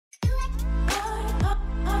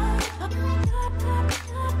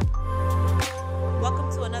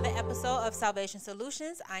Welcome to another episode of Salvation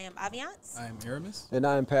Solutions. I am Aviance. I am Aramis. And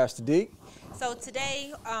I am Pastor D. So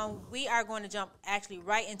today we are going to jump actually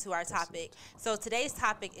right into our topic. So today's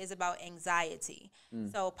topic is about anxiety.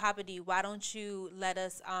 So Papa D, why don't you let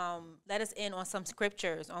us in on some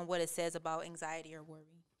scriptures on what it says about anxiety or worry?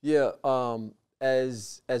 Yeah,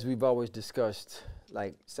 as we've always discussed,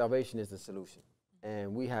 like salvation is the solution,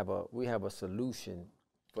 and we have a solution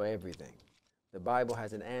for everything. The Bible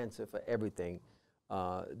has an answer for everything.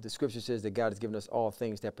 The scripture says that God has given us all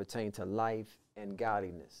things that pertain to life and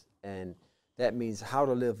godliness. And that means how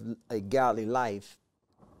to live a godly life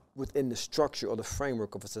within the structure or the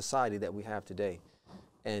framework of a society that we have today.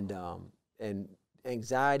 And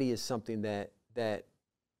anxiety is something that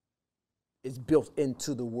is built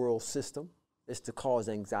into the world system. It's to cause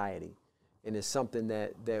anxiety. And it's something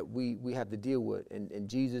that we have to deal with. And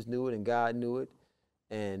Jesus knew it and God knew it.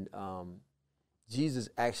 And Jesus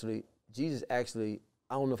actually,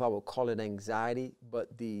 I don't know if I would call it anxiety,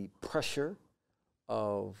 but the pressure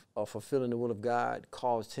of fulfilling the will of God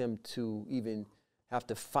caused him to even have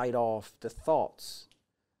to fight off the thoughts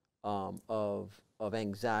of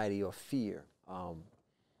anxiety or fear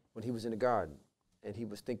when he was in the garden, and he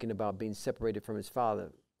was thinking about being separated from his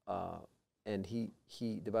father, and the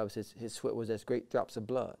Bible says his sweat was as great drops of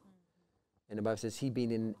blood, and the Bible says he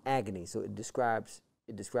being in agony. So it describes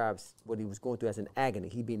what he was going through as an agony.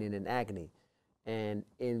 He being in an agony. And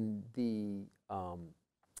in the,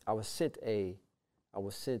 I was sent a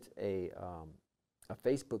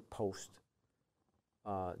Facebook post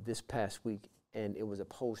this past week, and it was a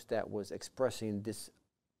post that was expressing this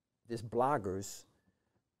blogger's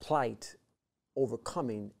plight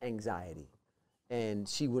overcoming anxiety. And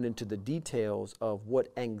she went into the details of what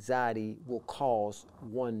anxiety will cause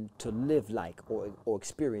one to live like or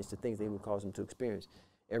experience, the things they would cause them to experience.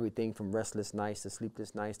 Everything from restless nights to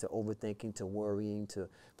sleepless nights to overthinking to worrying to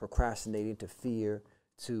procrastinating to fear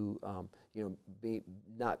to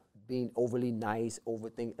not being overly nice,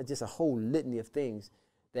 overthinking, just a whole litany of things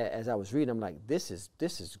that as I was reading, I'm like, this is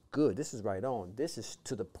good. This is right on. This is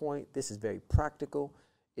to the point. This is very practical.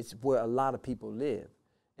 It's where a lot of people live.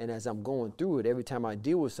 And as I'm going through it, every time I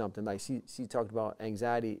deal with something, like she talked about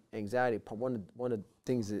anxiety. One of the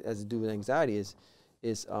things that has to do with anxiety is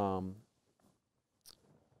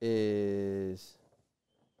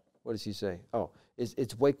what did she say? Oh,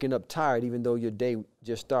 it's waking up tired even though your day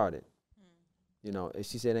just started. You know,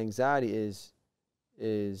 she said anxiety is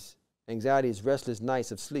restless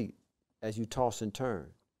nights of sleep as you toss and turn,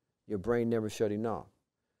 your brain never shutting off.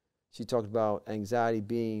 She talked about anxiety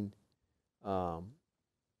being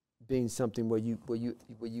something where you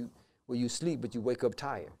sleep but you wake up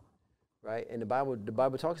tired, right? And the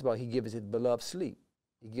Bible talks about he gives his beloved sleep.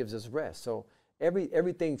 He gives us rest. So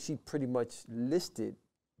everything she pretty much listed,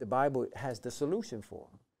 the Bible has the solution for,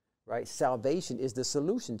 right? Salvation is the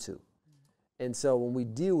solution to. And so when we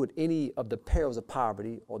deal with any of the perils of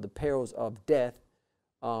poverty or the perils of death,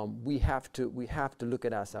 we have to look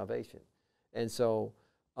at our salvation. And so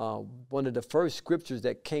one of the first scriptures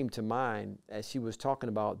that came to mind as she was talking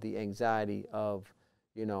about the anxiety of,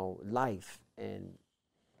 life and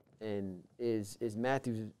is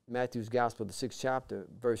Matthew's Gospel, the 6th chapter,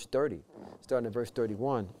 verse 30, starting at verse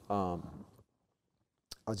 31. I'll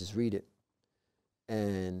just read it.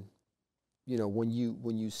 And when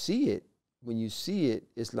you see it,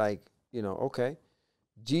 it's like, okay,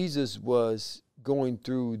 Jesus was going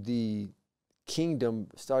through the kingdom,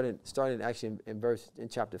 starting actually in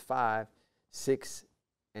chapter 5, 6,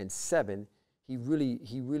 and 7. He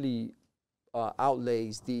really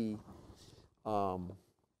outlays the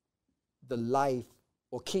life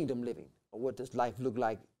or kingdom living, or what does life look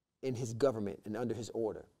like in his government and under his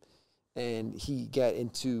order. And he got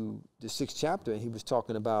into the 6th chapter, and he was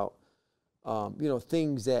talking about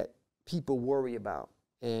things that people worry about.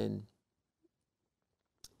 And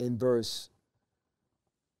in verse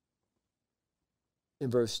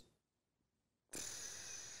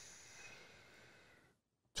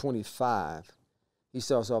 25, he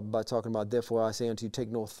starts off by talking about, therefore I say unto you, take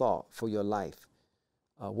no thought for your life,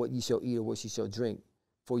 what ye shall eat or what ye shall drink,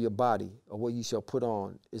 for your body or what ye shall put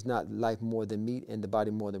on. Is not life more than meat, and the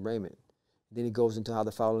body more than raiment? Then he goes into how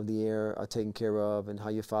the fowl of the air are taken care of, and how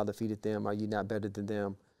your Father feedeth them. Are ye not better than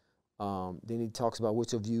them? Then he talks about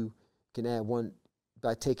which of you can add one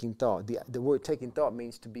by taking thought. The word taking thought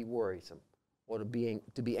means to be worrisome or to be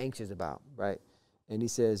anxious about, right? And he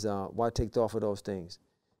says, why take thought for those things?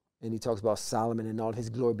 And he talks about Solomon and all his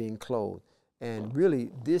glory being clothed. And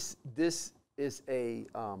really, this is a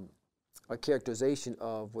characterization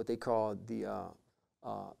of what they call the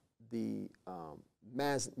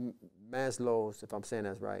Maslow's, if I'm saying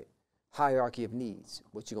that's right, hierarchy of needs.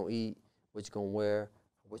 What you're gonna eat, what you're gonna wear,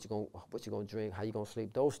 what you're gonna drink, how you gonna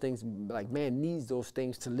sleep. Those things, like man needs those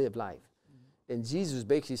things to live life. And Jesus was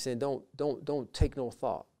basically saying, don't take no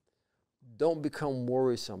thought. Don't become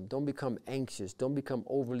worrisome. Don't become anxious. Don't become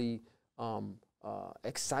overly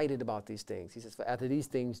excited about these things. He says, for after these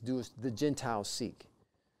things do as the Gentiles seek.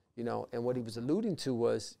 You know, and what he was alluding to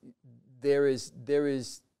was there's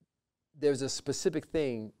a specific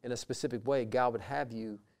thing in a specific way God would have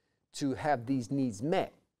you to have these needs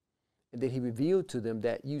met. And then he revealed to them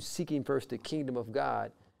that you seeking first the kingdom of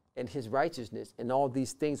God and his righteousness, and all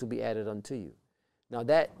these things will be added unto you. Now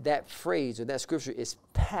that phrase or that scripture is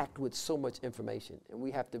packed with so much information, and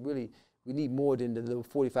we have to we need more than the little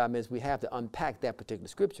 45 minutes we have to unpack that particular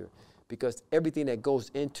scripture, because everything that goes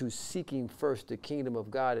into seeking first the kingdom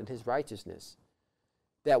of God and his righteousness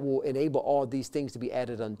that will enable all these things to be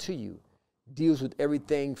added unto you deals with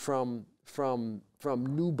everything from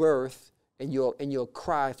new birth and your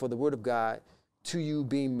cry for the word of God to you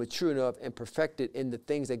being mature enough and perfected in the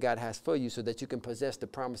things that God has for you so that you can possess the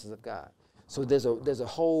promises of God. So there's a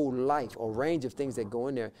whole life or range of things that go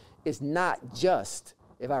in there. It's not just,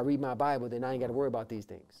 if I read my Bible, then I ain't got to worry about these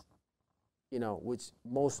things, you know, which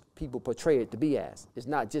most people portray it to be as. It's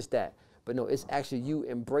not just that. But no, it's actually you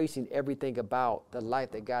embracing everything about the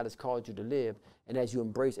life that God has called you to live. And as you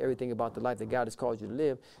embrace everything about the life that God has called you to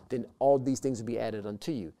live, then all these things will be added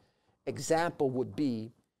unto you. Example would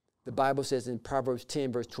be, the Bible says in Proverbs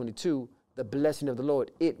 10, verse 22, the blessing of the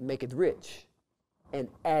Lord, it maketh rich and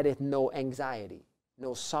addeth no anxiety,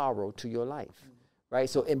 no sorrow to your life, right?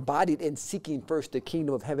 So embodied in seeking first the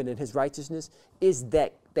kingdom of heaven and his righteousness is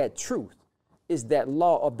that truth, is that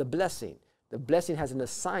law of the blessing. The blessing has an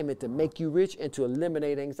assignment to make you rich and to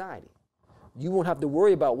eliminate anxiety. You won't have to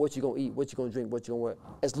worry about what you're going to eat, what you're going to drink, what you're going to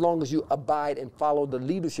wear, as long as you abide and follow the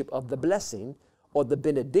leadership of the blessing or the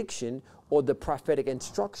benediction or the prophetic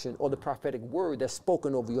instruction or the prophetic word that's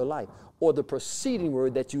spoken over your life or the preceding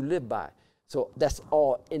word that you live by. So that's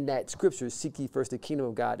all in that scripture. Seek ye first the kingdom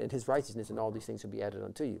of God and his righteousness, and all these things will be added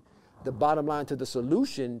unto you. The bottom line to the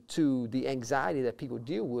solution to the anxiety that people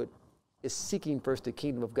deal with is seeking first the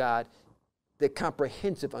kingdom of God, the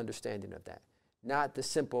comprehensive understanding of that. Not the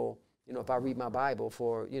simple, you know, if I read my Bible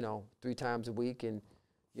for, 3 times a week and,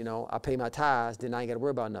 I pay my tithes, then I ain't got to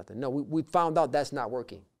worry about nothing. No, we found out that's not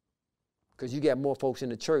working, because you get more folks in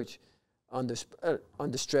the church under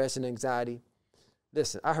stress and anxiety.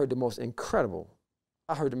 Listen, I heard the most incredible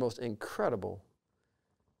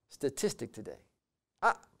statistic today.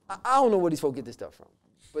 I don't know where these folks get this stuff from,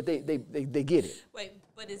 but they get it. Wait,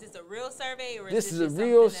 but is this a real survey or this is a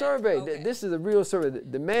real survey? Okay. This is a real survey.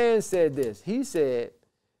 The man said this. He said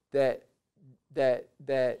that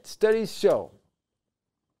studies show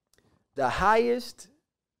the highest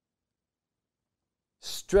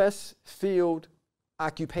stress-filled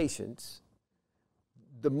occupations,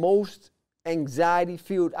 the most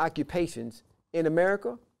anxiety-filled occupations in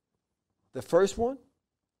America. The first one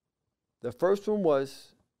was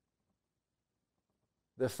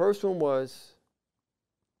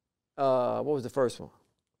what was the first one?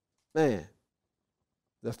 Man,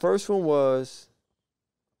 the first one was,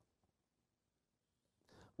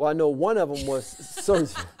 well, I know one of them was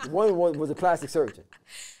surgeon. One was a plastic surgeon.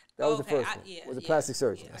 That was the first one. Was a plastic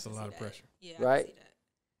surgeon. That's a lot of pressure. Yeah, right?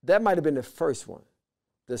 That might have been the first one.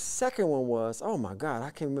 The second one was, oh my God, I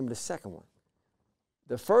can't remember the second one.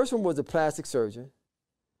 The first one was a plastic surgeon.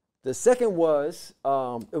 The second was,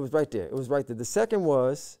 it was right there. It was right there. The second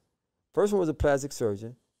was, first one was a plastic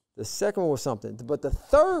surgeon. The second one was something. But the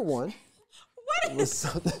third one was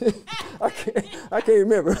something. I can't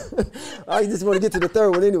remember. I just want to get to the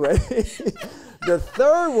third one anyway. The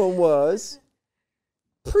third one was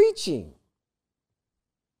preaching.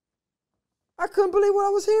 I couldn't believe what I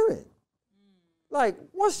was hearing. Like,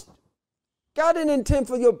 God didn't intend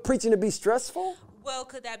for your preaching to be stressful? Well,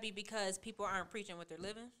 could that be because people aren't preaching what they're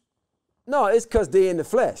living? No, it's because they're in the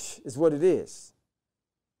flesh, is what it is.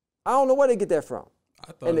 I don't know where they get that from.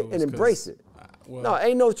 I thought and embrace it. No,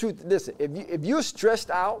 ain't no truth. Listen, if you're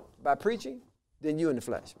stressed out by preaching, then you're in the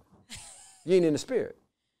flesh. You ain't in the spirit.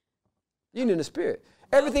 You ain't in the spirit.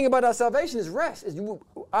 Everything about our salvation is rest. The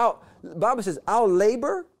Bible says our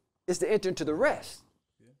labor is to enter into the rest.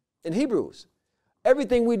 In Hebrews,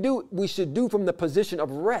 everything we do, we should do from the position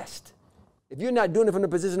of rest. If you're not doing it from the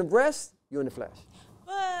position of rest, you're in the flesh.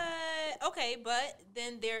 But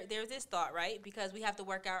then there's this thought, right? Because we have to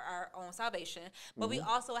work out our own salvation, but we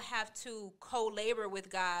also have to co-labor with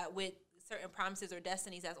God with certain promises or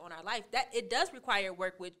destinies that's on our life. That it does require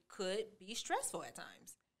work, which could be stressful at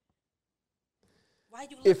times. Why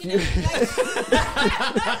you looking at me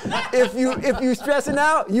like if you stressing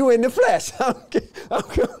out, you in the flesh. Okay.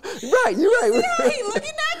 Right, you're right. He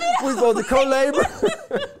looking at me. We're supposed to co-labor.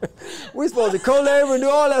 We're supposed to co-labor and do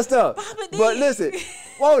all that stuff. But listen,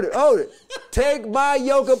 hold it. Take my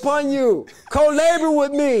yoke upon you. Co-labor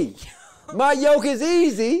with me. My yoke is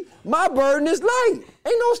easy. My burden is light.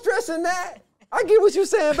 Ain't no stress in that. I get what you're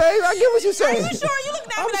saying, babe. I get what you're saying. Are you sure? You looking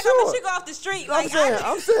at me like sure. I'm a chick off the street. I'm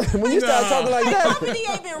saying, when you start talking like that. Poverty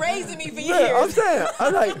ain't been raising me for years. Yeah,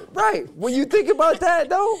 I'm like, right. When you think about that,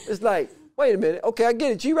 though, it's like, wait a minute. Okay, I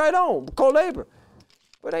get it. You right on. Co-labor.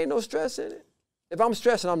 But ain't no stress in it. If I'm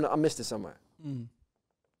stressing, I missed it somewhere.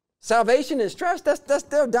 Salvation and stress,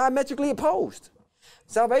 they're diametrically opposed.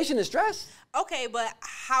 Salvation and stress. Okay, but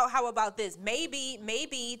how about this? Maybe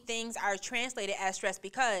things are translated as stress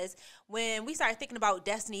because when we start thinking about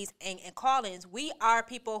destinies and callings, we are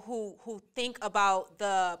people who think about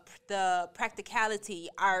the practicality,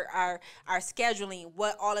 our scheduling,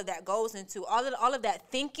 what all of that goes into. All of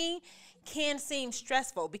that thinking can seem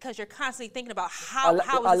stressful because you're constantly thinking about how is this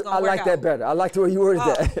going to work out. I like that better. I like the way you worded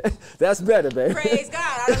that. That's better, babe. Praise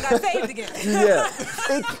God. I done got saved again. Yeah.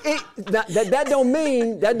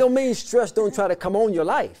 That don't mean stress don't try to come on your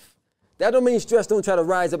life. That don't mean stress don't try to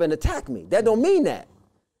rise up and attack me. That don't mean that.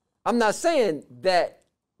 I'm not saying that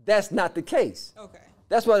that's not the case. Okay.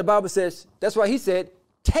 That's why the Bible says, that's why he said,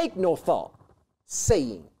 take no thought,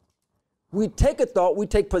 saying. We take a thought, we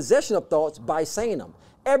take possession of thoughts by saying them.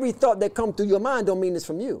 Every thought that comes through your mind don't mean it's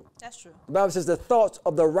from you. That's true. The Bible says the thoughts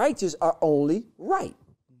of the righteous are only right.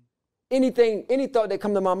 Any thought that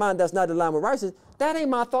comes to my mind that's not in line with righteousness, that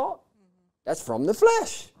ain't my thought. That's from the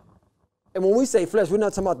flesh. And when we say flesh, we're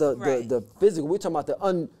not talking about the physical. We're talking about the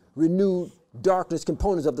unrenewed darkness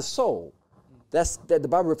components of the soul. That the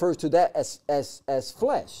Bible refers to that as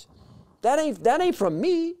flesh. That ain't from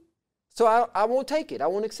me. So I won't take it. I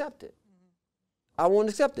won't accept it. I won't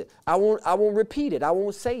accept it. I won't repeat it. I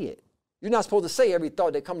won't say it. You're not supposed to say every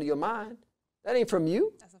thought that comes to your mind. That ain't from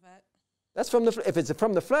you. That's a fact. That's from the. If it's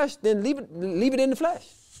from the flesh, then leave it in the flesh.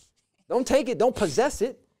 Don't take it. Don't possess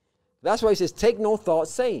it. That's why he says, "Take no thought,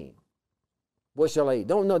 saying, what shall I eat?"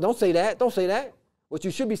 Don't say that. Don't say that. What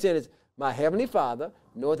you should be saying is, "My heavenly Father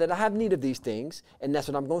knoweth that I have need of these things," and that's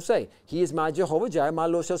what I'm going to say. He is my Jehovah Jireh. My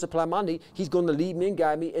Lord shall supply my need. He's going to lead me and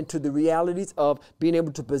guide me into the realities of being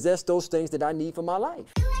able to possess those things that I need for my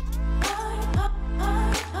life.